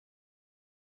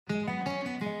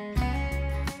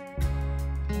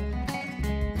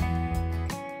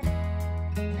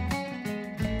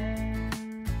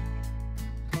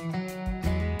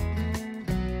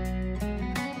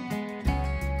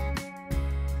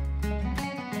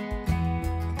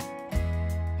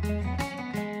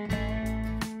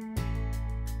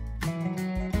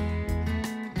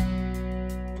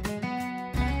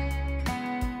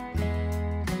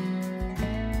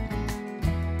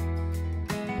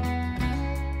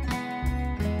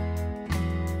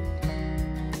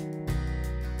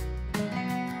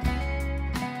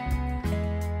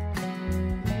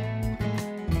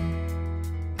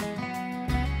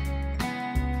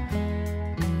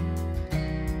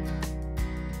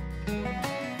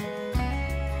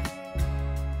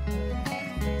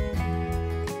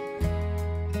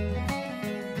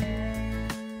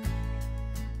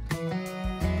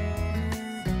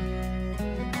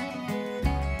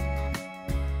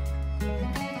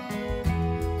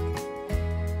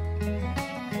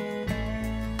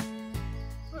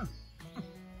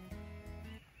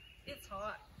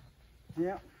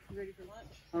Yeah. You ready for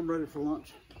lunch? I'm ready for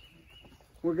lunch.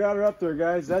 We got her up there,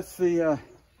 guys. That's the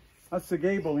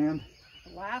gable end.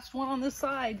 The last one on this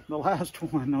side. The last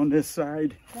one on this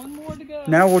side. One more to go.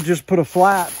 Now we'll just put a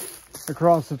flat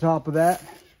across the top of that.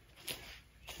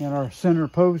 And our center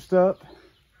post up.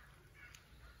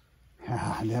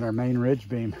 And then our main ridge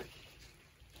beam.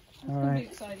 All right.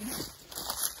 Exciting.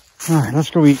 All right, let's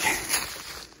go eat.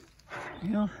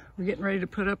 Well, we're getting ready to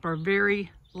put up our very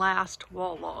last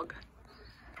wall log.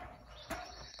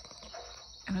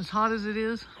 And as hot as it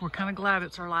is, we're kind of glad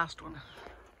it's our last one.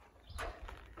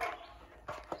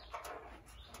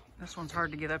 This one's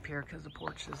hard to get up here because the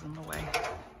porch is in the way.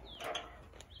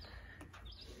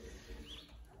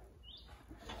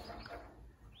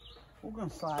 We're gonna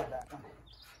slide that one.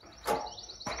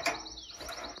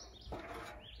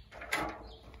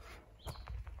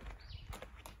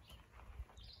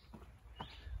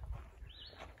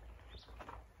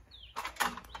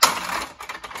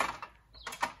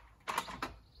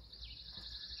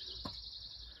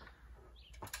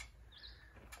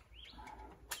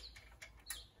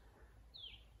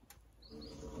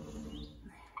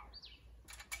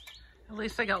 At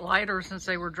least they got lighter since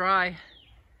they were dry.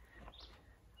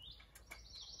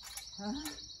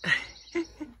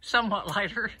 Somewhat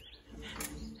lighter.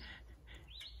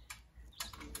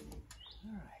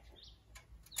 All right.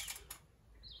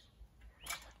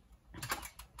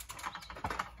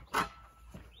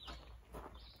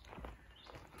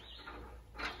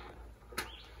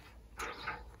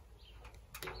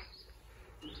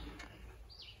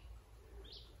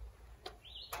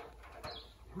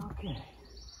 Okay.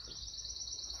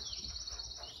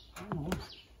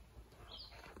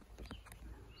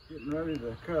 Getting ready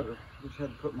to cut her. Just had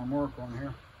to put my mark on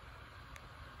here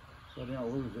so I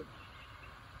don't lose it.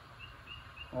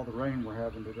 All the rain we're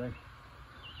having today.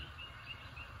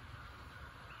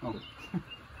 Oh,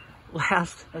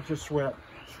 that's just sweat.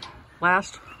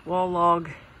 Last wall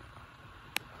log.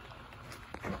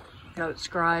 Got it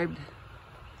scribed.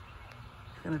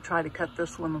 Gonna try to cut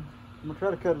this one I'm gonna try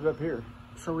to cut it up here.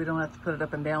 so we don't have to put it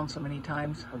up and down so many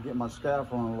times. I'll get my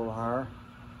staff on a little higher.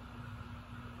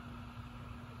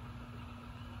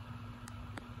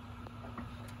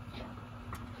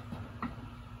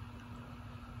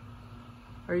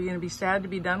 Are you gonna be sad to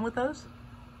be done with those?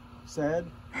 Sad?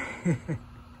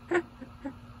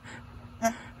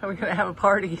 Are we gonna have a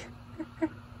party?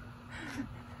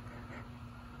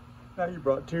 Now you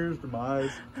brought tears to my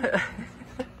eyes.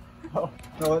 Oh,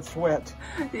 no, it's sweat.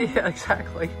 Yeah,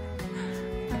 exactly.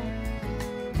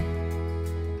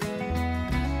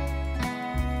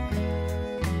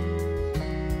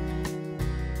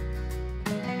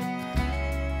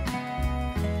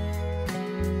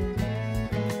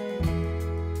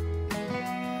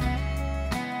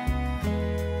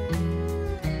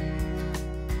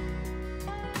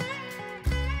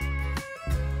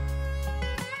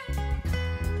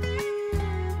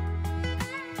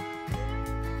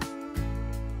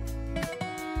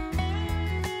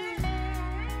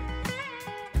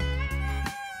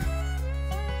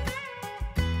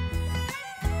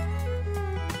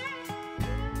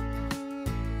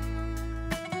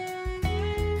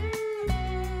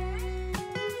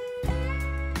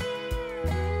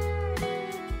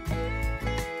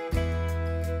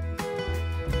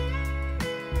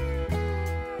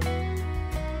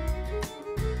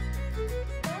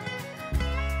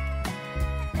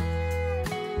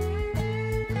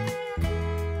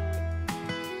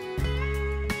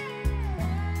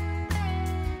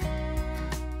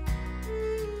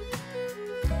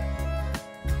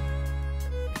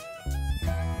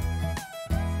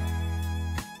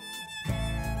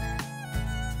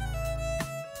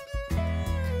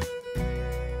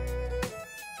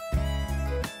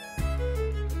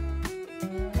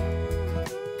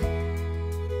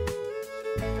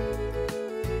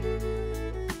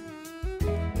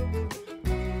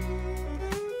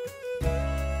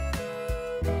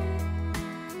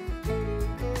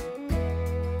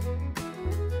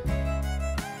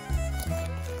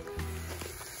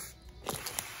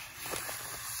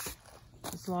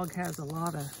 This log has a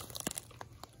lot of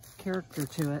character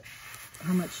to it.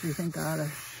 How much do you think I ought to...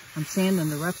 I'm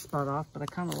sanding the rough spot off, but I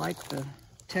kind of like the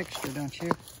texture, don't you?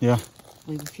 Yeah.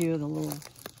 Leave a few of the little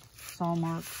saw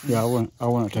marks. Yeah, I want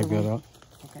to take that out.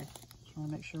 Okay. Just want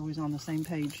to make sure we was on the same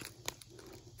page.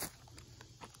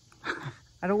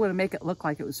 I don't want to make it look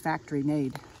like it was factory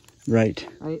made. Right.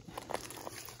 Right?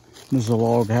 This is a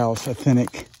log house,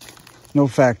 authentic. No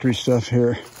factory stuff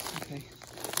here. Okay.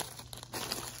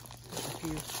 There's a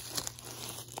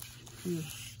few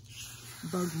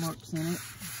bug marks in it.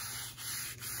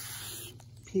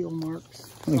 Peel marks.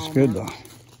 That's saw good marks.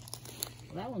 though.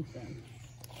 That one's done.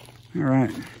 All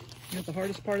right. You know what the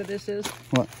hardest part of this is?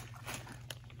 What?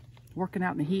 Working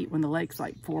out in the heat when the lake's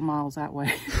like 4 miles that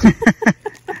way.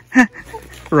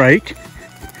 Right.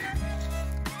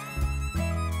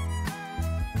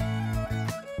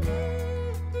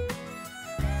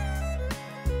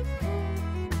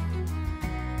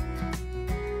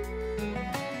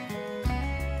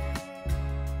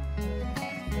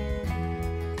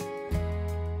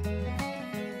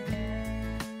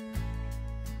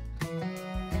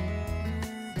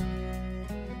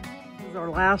 This is our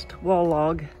last wall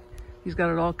log. He's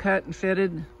got it all cut and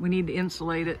fitted. We need to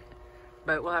insulate it,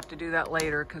 but we'll have to do that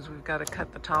later because we've got to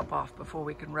cut the top off before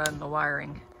we can run the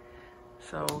wiring.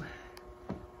 So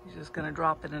he's just going to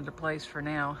drop it into place for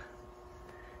now.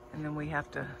 And then we have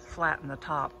to flatten the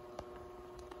top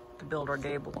to build our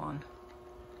gable on.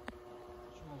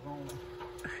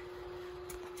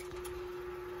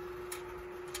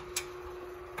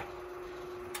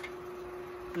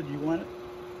 Did you want it?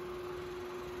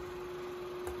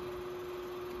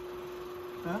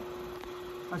 Huh?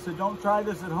 I said, don't try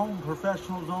this at home,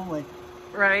 professionals only.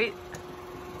 Right?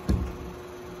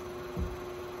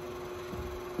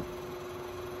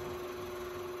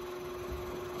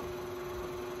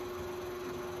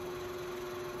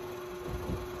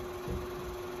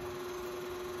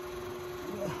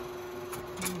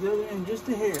 Get it in just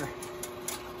a hair.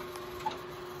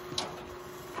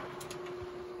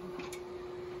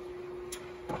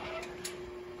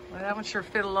 Well, that one sure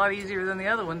fit a lot easier than the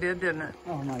other one did, didn't it?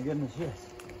 Oh my goodness, yes.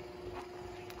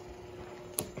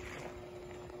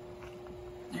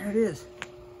 There it is.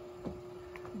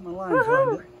 My lines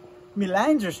lined up. My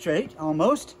lines are straight,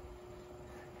 almost.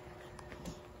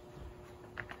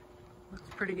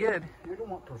 Looks pretty good. We don't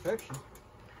want perfection.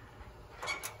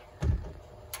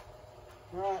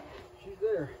 All right, she's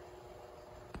there.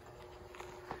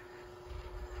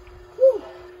 Whew.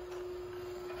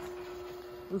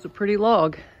 It was a pretty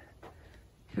log.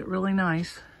 Fit really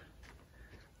nice.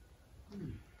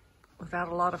 Without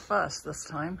a lot of fuss this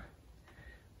time.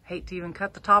 Hate to even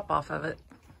cut the top off of it,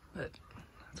 but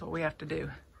that's what we have to do.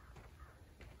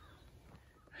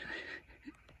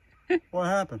 What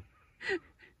happened?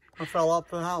 I fell off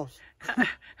the house.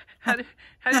 How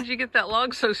did you get that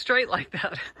log so straight like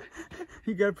that?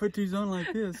 You gotta put these on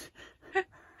like this.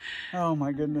 Oh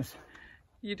my goodness.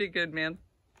 You did good, man.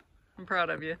 I'm proud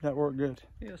of you. That worked good.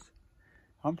 Yes.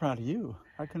 I'm proud of you.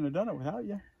 I couldn't have done it without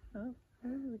you. Oh,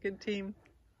 that was a good team.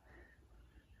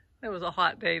 It was a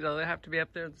hot day, though. They have to be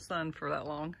up there in the sun for that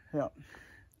long. Yeah.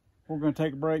 We're going to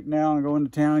take a break now and go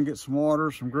into town and get some water,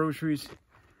 some groceries.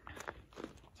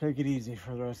 Take it easy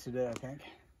for the rest of the day, I think.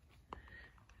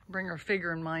 Bring our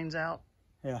figuring minds out.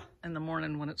 Yeah. In the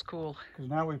morning when it's cool.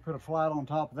 Because now we put a flat on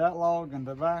top of that log and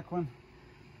the back one.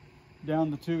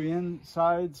 Down the two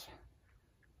insides.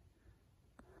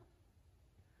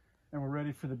 And we're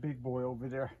ready for the big boy over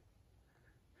there.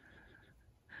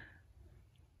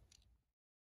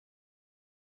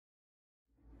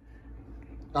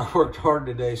 I worked hard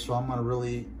today, so I'm gonna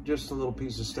really eat just a little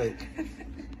piece of steak.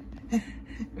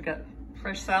 We got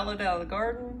fresh salad out of the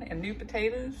garden and new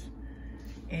potatoes.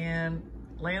 And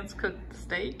Lance cooked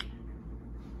steak.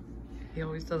 He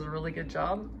always does a really good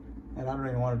job. And I don't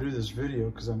even want to do this video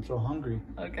because I'm so hungry.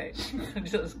 Okay,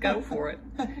 just go for it.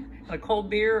 A cold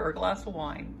beer or a glass of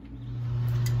wine.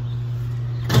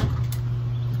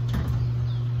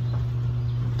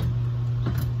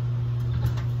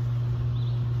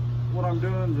 What I'm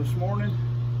doing this morning,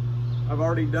 I've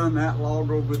already done that log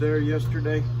over there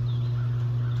yesterday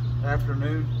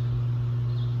afternoon.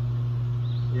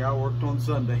 Yeah, I worked on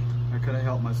Sunday. I couldn't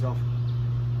help myself.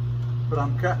 But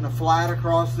I'm cutting a flat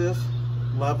across this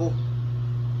level.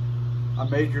 I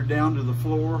measured down to the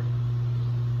floor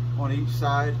on each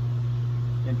side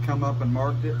and come up and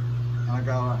marked it. And I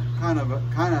got a kind of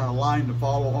a line to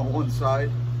follow on one side,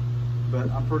 but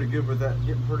I'm pretty good with that,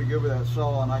 getting pretty good with that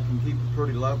saw, and I can keep it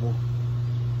pretty level.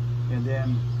 And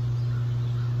then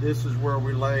this is where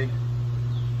we lay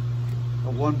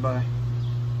a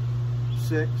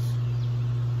 1x6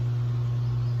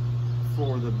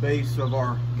 for the base of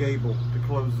our gable to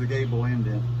close the gable end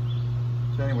in.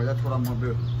 So anyway, that's what I'm gonna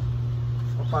do.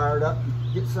 I'll fire it up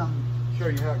and get some, show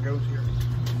you how it goes here.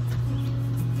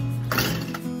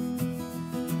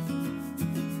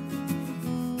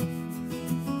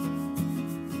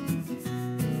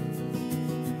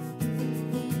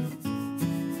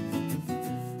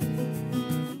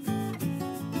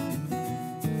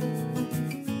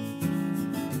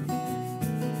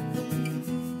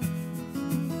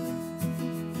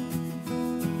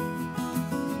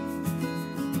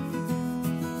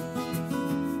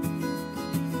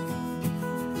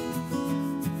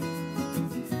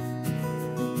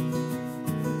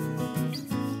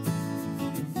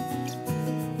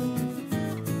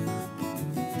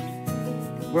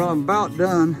 Well, I'm about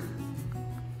done.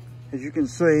 As you can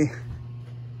see,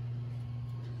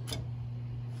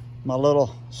 my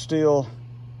little steel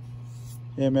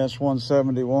MS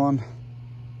 171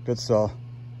 good saw.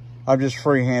 I'm just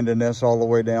freehanding this all the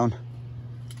way down,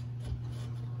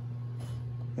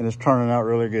 and it's turning out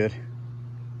really good.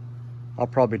 I'll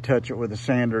probably touch it with a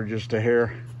sander just a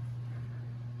hair,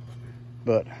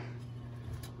 but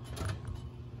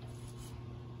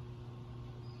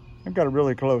I've got it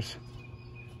really close.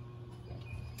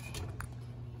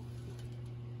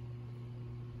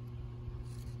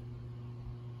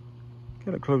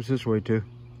 Got it close this way too.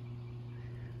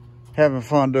 Having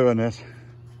fun doing this,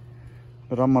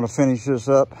 but I'm gonna finish this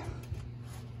up.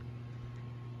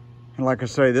 And like I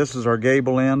say, this is our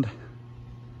gable end,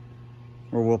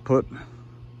 where we'll put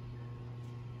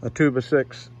a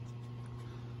 2x6.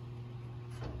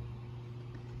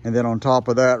 And then on top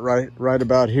of that, right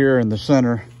about here in the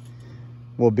center,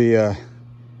 will be at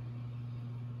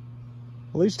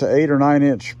least an 8 or 9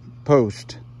 inch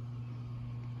post,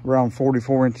 around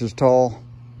 44 inches tall.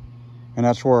 And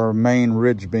that's where our main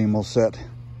ridge beam will sit,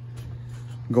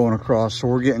 going across. So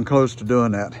we're getting close to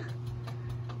doing that.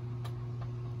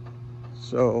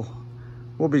 So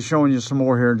we'll be showing you some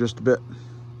more here in just a bit.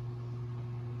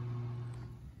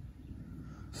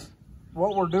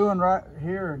 What we're doing right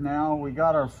here now, we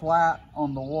got our flat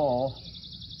on the wall,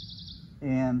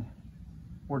 and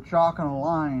we're chalking a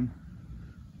line.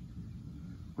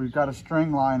 We've got a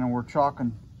string line, and we're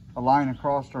chalking a line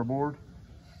across our board.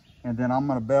 And then I'm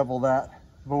going to bevel that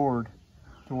board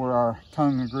to where our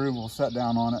tongue and groove will set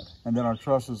down on it, and then our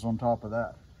trusses on top of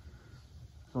that.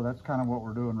 So that's kind of what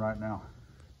we're doing right now.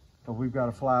 So we've got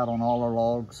a flat on all our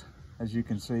logs, as you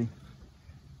can see.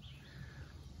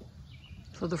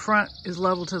 So the front is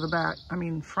level to the back. I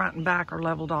mean, front and back are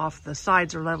leveled off. The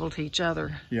sides are level to each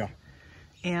other. Yeah.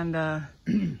 And I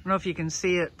don't know if you can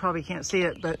see it, probably can't see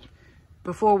it, but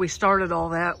before we started all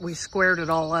that, we squared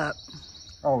it all up.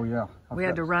 Oh yeah. We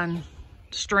had to run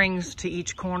strings to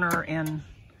each corner and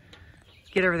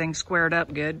get everything squared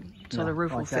up good so the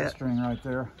roof will fit. That string right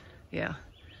there. Yeah.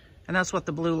 And that's what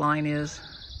the blue line is.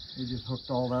 We just hooked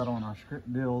all that on our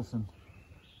script deals and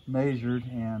measured,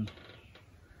 and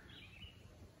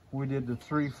we did the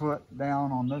 3 foot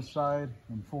down on this side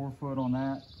and 4 foot on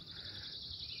that.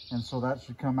 And so that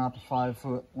should come out to 5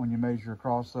 foot when you measure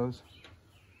across those.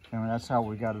 And that's how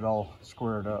we got it all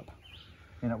squared up.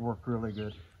 And it worked really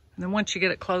good. And then once you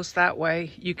get it close that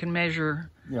way, you can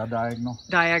measure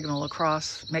diagonal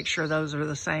across, make sure those are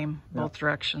the same, both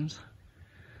directions.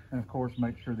 And of course,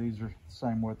 make sure these are the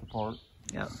same width apart.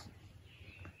 Yep.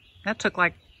 That took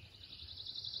like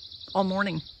all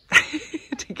morning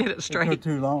to get it straight. It took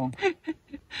too long. It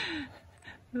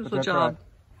was a job.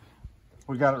 Right.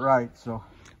 We got it right, so.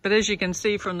 But as you can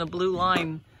see from the blue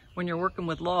line, when you're working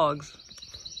with logs,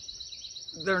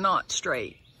 they're not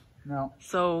straight. No.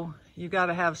 So you got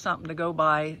to have something to go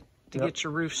by to get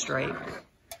your roof straight.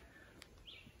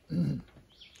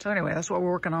 So anyway, that's what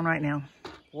we're working on right now.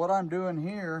 What I'm doing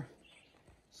here,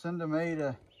 Cinda made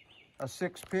a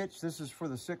 6 pitch. This is for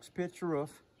the 6 pitch roof.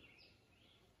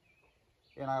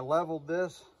 And I leveled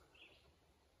this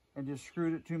and just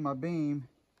screwed it to my beam.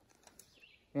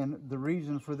 And the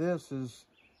reason for this is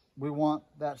we want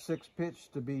that 6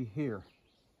 pitch to be here.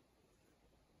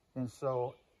 And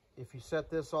so if you set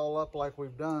this all up like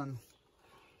we've done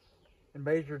and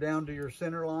measure down to your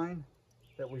center line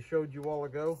that we showed you a while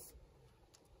ago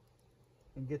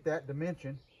and get that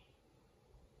dimension,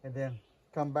 and then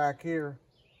come back here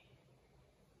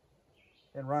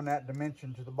and run that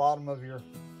dimension to the bottom of your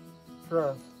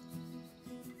truss,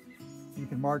 you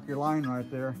can mark your line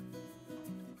right there.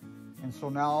 And so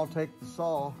now I'll take the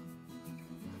saw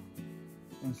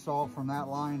and saw from that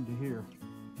line to here.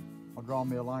 I'll draw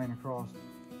me a line across.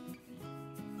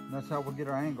 And that's how we'll get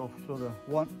our angle, so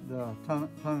the tongue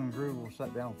and groove will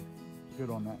set down good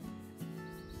on that.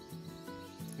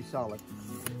 Be solid.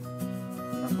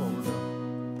 That's what we're doing.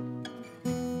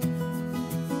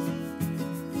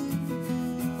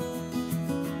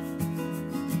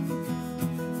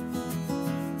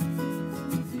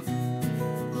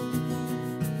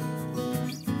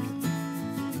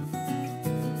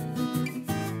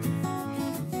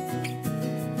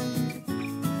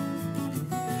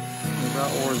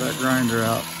 About wore that grinder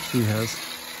out she has.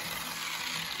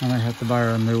 I might have to buy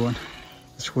her a new one.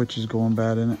 The switch is going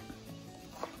bad in it.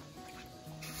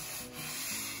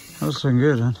 That looks looking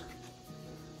good, huh?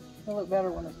 It'll look better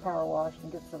when it's power washed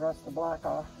and gets the rest of the black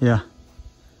off. Yeah.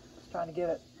 Just trying to get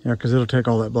it. Yeah, because it'll take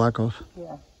all that black off.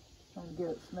 Yeah. Trying to get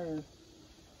it smooth.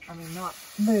 I mean, not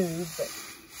smooth, but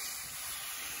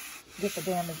get the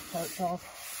damaged parts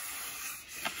off.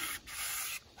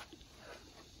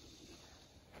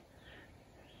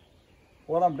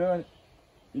 what I'm doing,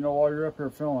 you know, while you're up here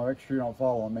filming, make sure you don't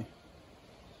fall on me.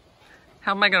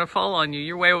 How am I going to fall on you?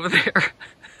 You're way over there.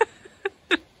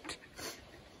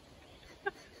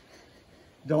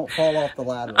 Don't fall off the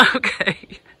ladder. Okay.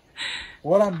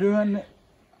 What I'm doing,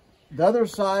 the other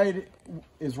side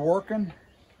is working.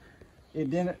 It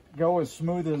didn't go as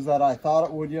smooth as that I thought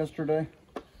it would yesterday.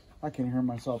 I can hear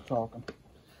myself talking.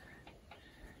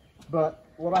 But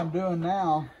what I'm doing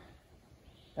now,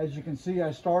 as you can see,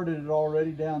 I started it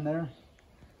already down there.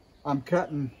 I'm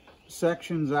cutting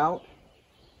sections out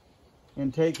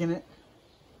and taking it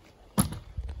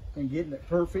and getting it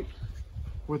perfect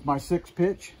with my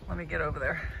 6-pitch. Let me get over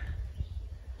there.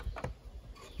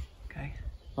 Okay.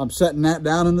 I'm setting that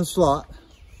down in the slot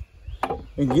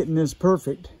and getting this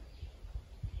perfect.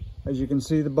 As you can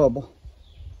see the bubble.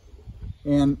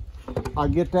 And I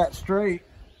get that straight.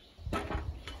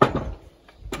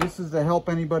 This is to help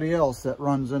anybody else that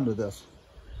runs into this.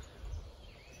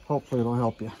 Hopefully it'll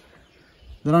help you.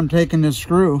 Then I'm taking this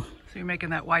screw. So you're making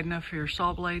that wide enough for your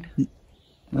saw blade?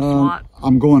 The slot?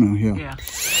 I'm going to, yeah. Yeah.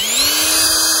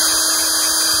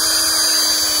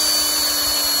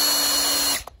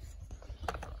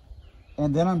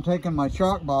 And then I'm taking my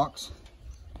chalk box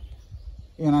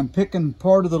and I'm picking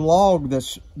part of the log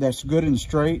that's good and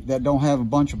straight, that don't have a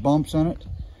bunch of bumps in it,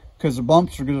 because the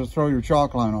bumps are going to throw your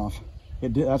chalk line off.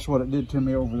 That's what it did to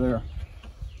me over there.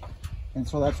 And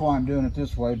so that's why I'm doing it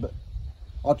this way. But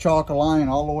I'll chalk a line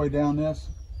all the way down this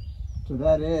to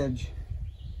that edge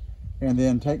and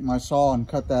then take my saw and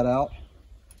cut that out.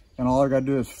 And all I got to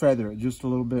do is feather it just a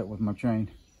little bit with my chain.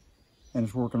 And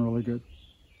it's working really good.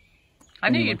 I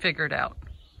knew you'd figure it out.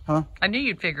 Huh? I knew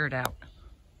you'd figure it out.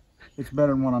 It's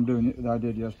better than what I'm doing that I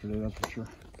did yesterday, that's for sure.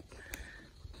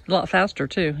 A lot faster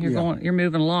too. You're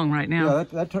moving along right now. Yeah,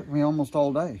 that took me almost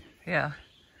all day. Yeah.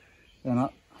 And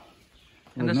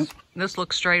this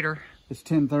looks straighter. It's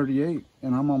 10:38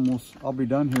 and I'll be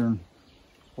done here in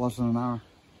less than an hour.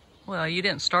 Well, you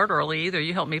didn't start early either.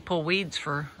 You helped me pull weeds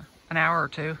for an hour or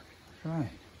two. Right.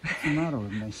 What's the matter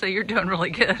with me? So you're doing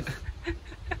really good.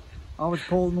 I was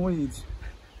pulling weeds.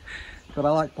 But I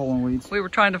like pulling weeds. We were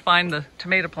trying to find the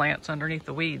tomato plants underneath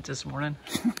the weeds this morning.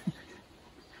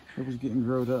 It was getting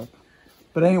growed up.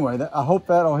 But anyway, I hope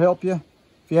that'll help you.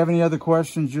 If you have any other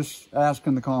questions, just ask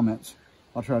in the comments.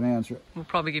 I'll try to answer it. We'll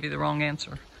probably give you the wrong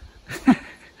answer.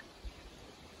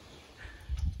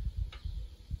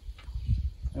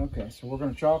 Okay, so we're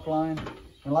going to chalk line.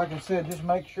 And like I said, just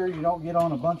make sure you don't get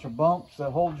on a bunch of bumps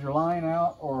that holds your line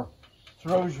out or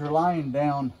throws your line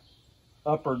down,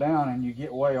 up or down, and you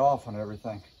get way off on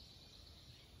everything.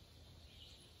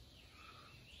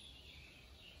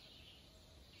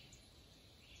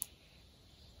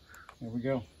 There we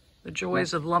go. The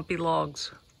joys of lumpy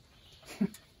logs.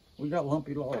 We got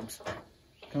lumpy logs.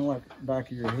 Kind of like the back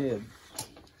of your head.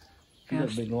 You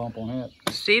got a big lump on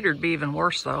that. Cedar'd be even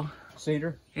worse though.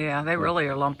 Cedar? Yeah, they really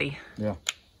are lumpy. Yeah.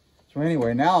 So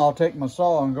anyway, now I'll take my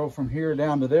saw and go from here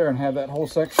down to there and have that whole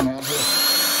section out here.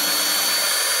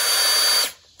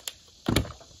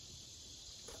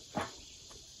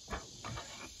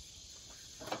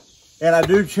 And I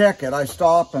do check it. I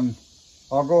stop and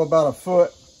I'll go about a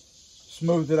foot,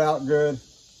 smooth it out good,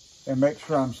 and make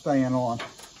sure I'm staying on.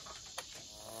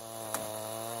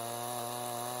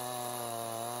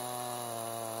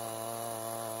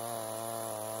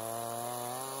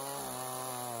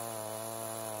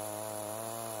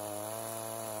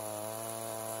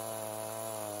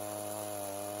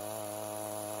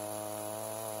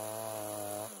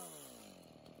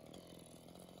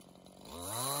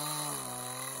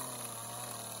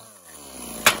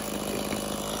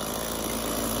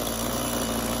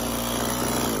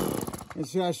 And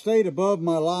see, I stayed above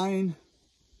my line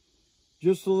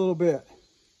just a little bit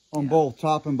on both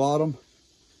top and bottom.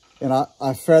 And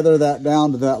I feather that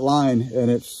down to that line,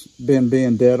 and it's been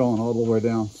being dead on all the way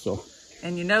down. So.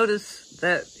 And you notice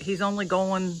that he's only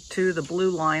going to the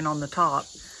blue line on the top,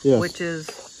 yes, which is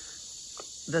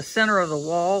the center of the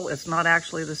wall. It's not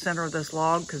actually the center of this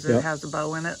log because it has a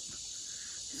bow in it.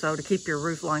 So to keep your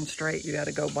roof line straight, you got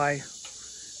to go by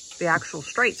the actual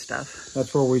straight stuff.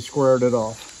 That's where we squared it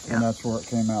off. And that's where it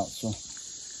came out, so.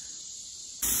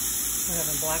 We're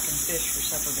having blackened fish for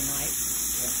supper tonight.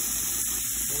 Yeah.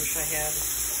 I wish I had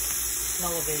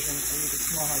smell-o-vision so you could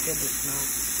smell how good this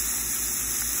smells.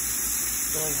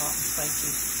 Really hot and spicy.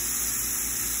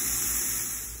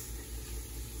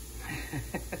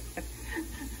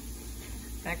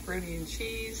 Macaroni and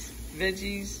cheese,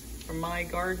 veggies from my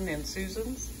garden and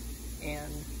Susan's,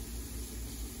 and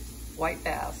white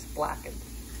bass, blackened.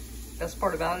 Best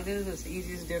part about it is it's the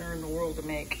easiest dinner in the world to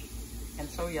make, and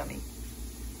so yummy.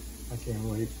 I can't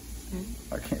wait.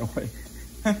 I can't wait.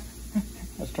 I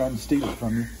was trying to steal it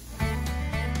from you.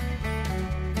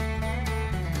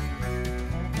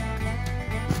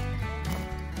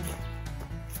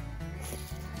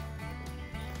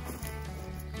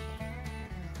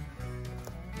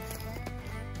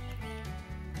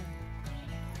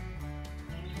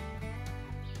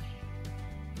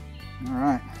 All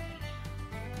right.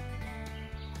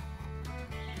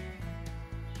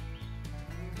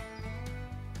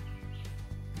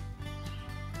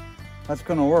 That's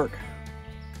gonna work.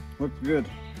 Looks good.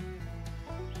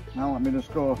 Now let me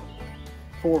just go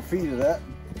 4 feet of that.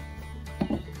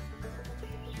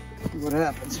 See what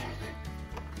happens.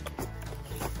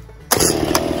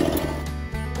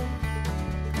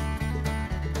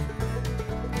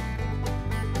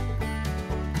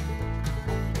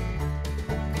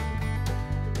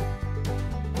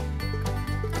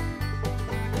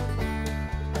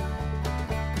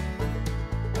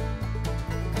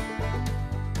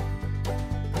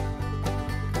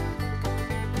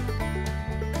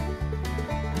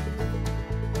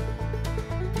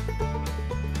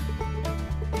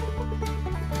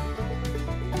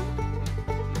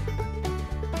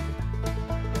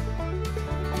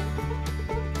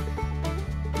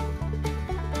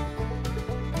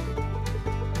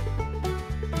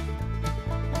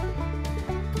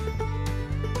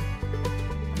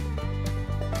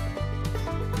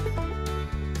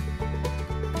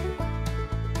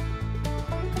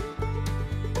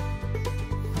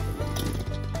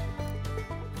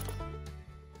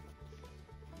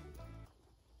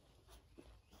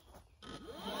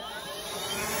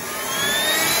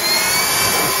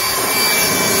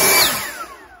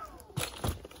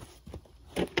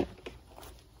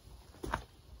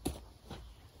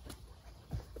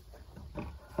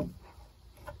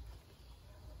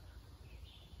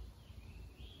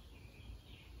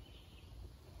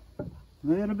 A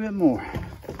little bit more.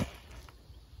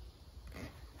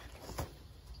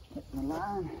 Hit my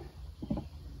line.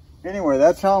 Anyway,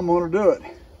 that's how I'm going to do it.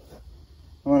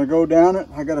 I'm going to go down it.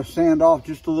 I got to sand off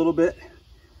just a little bit.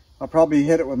 I'll probably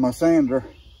hit it with my sander.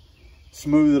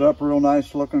 Smooth it up real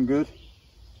nice, looking good.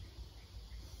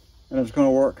 And it's going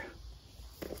to work.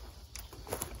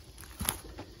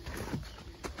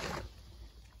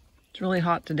 It's really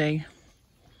hot today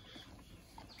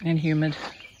and humid.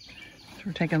 So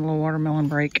we're taking a little watermelon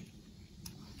break.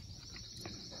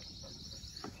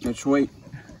 It's sweet.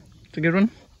 It's a good one?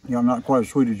 Yeah, I'm not quite as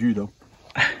sweet as you though.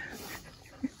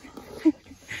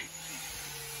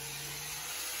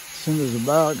 Cinder's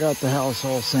about got the house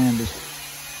all sanded.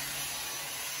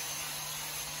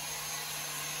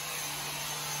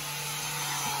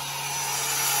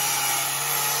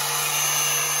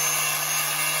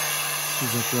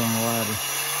 She's up there on the ladder.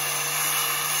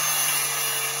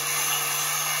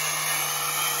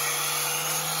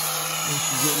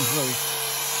 She's getting close.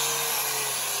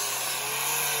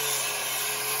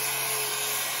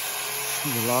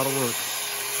 She's a lot of work.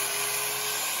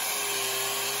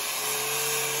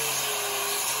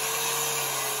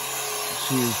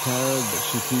 She is tired, but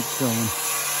she keeps going.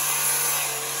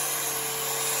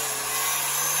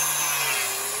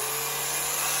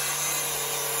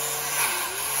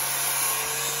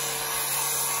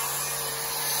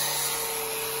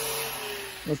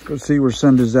 Let's go see where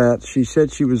Cinder's at. She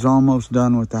said she was almost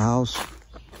done with the house,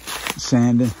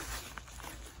 sanding.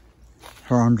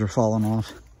 Her arms are falling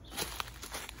off.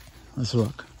 Let's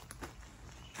look.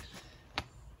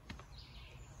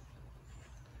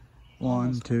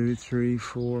 1, 2, 3,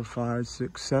 4, 5,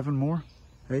 6, 7 more.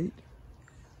 8.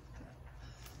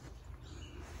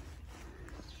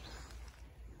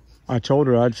 I told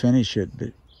her I'd finish it,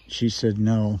 but she said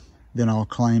no. Then I'll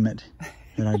claim it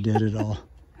that I did it all.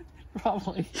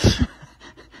 Probably. It's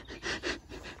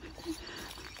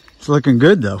looking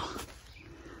good though.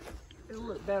 It'll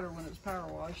look better when it's power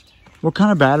washed. What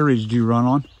kind of batteries do you run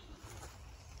on?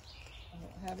 I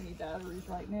don't have any batteries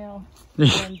right now.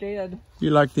 I'm dead. You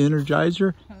like the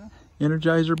Energizer? Huh?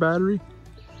 Energizer battery?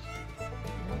 I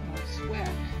sweat.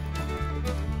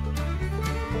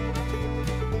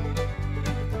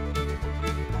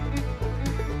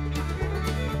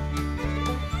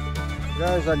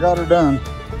 Guys, I got her done.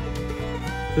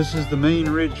 This is the main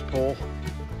ridge pole.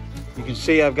 You can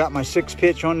see I've got my 6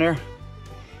 pitch on there.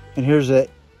 And here's that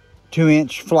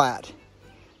 2-inch flat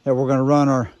that we're gonna run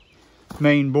our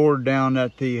main board down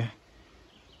that the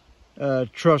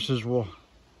trusses will,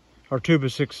 our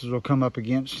 2x6s will come up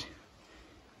against.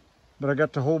 But I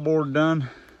got the whole board done.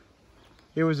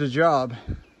 It was a job.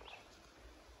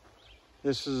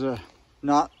 This is a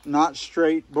not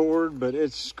straight board, but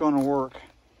it's gonna work.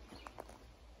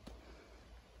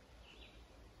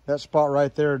 That spot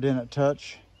right there didn't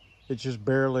touch. It's just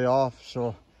barely off,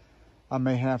 so I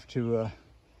may have to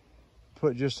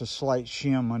put just a slight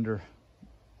shim under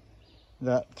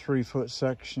that 3-foot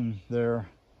section there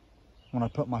when I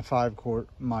put my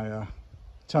my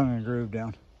tongue and groove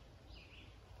down.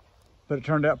 But it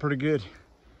turned out pretty good.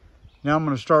 Now I'm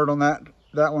going to start on that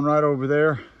one right over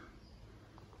there,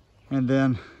 and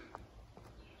then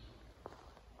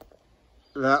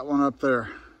that one up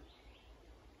there,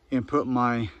 and put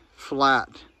my flat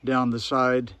down the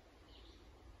side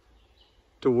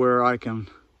to where I can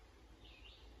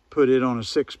put it on a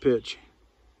 6-pitch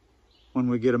when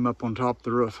we get them up on top of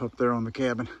the roof up there on the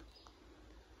cabin.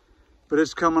 But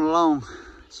it's coming along.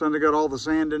 Sunday got all the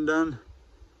sanding done.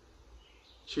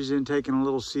 She's in taking a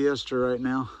little siesta right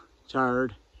now,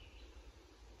 tired.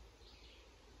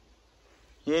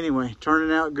 Anyway,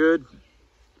 turning out good.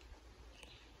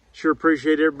 Sure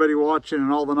appreciate everybody watching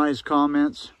and all the nice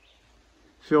comments.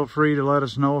 Feel free to let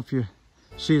us know if you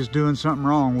see us doing something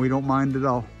wrong. We don't mind at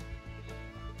all.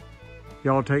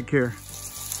 Y'all take care.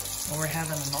 Well, we're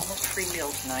having an almost free meal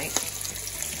tonight.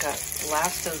 Got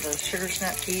last of the sugar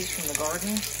snap peas from the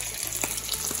garden.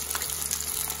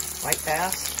 White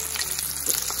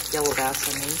bass. Yellow bass,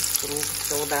 I mean. Little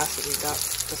yellow bass that we got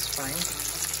this spring.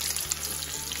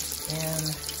 And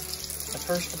the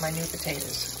first of my new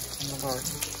potatoes in the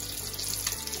garden.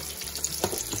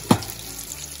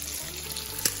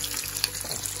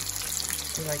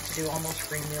 We like to do almost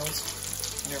free meals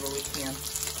whenever we can.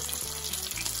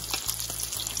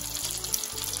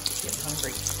 Getting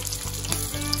hungry.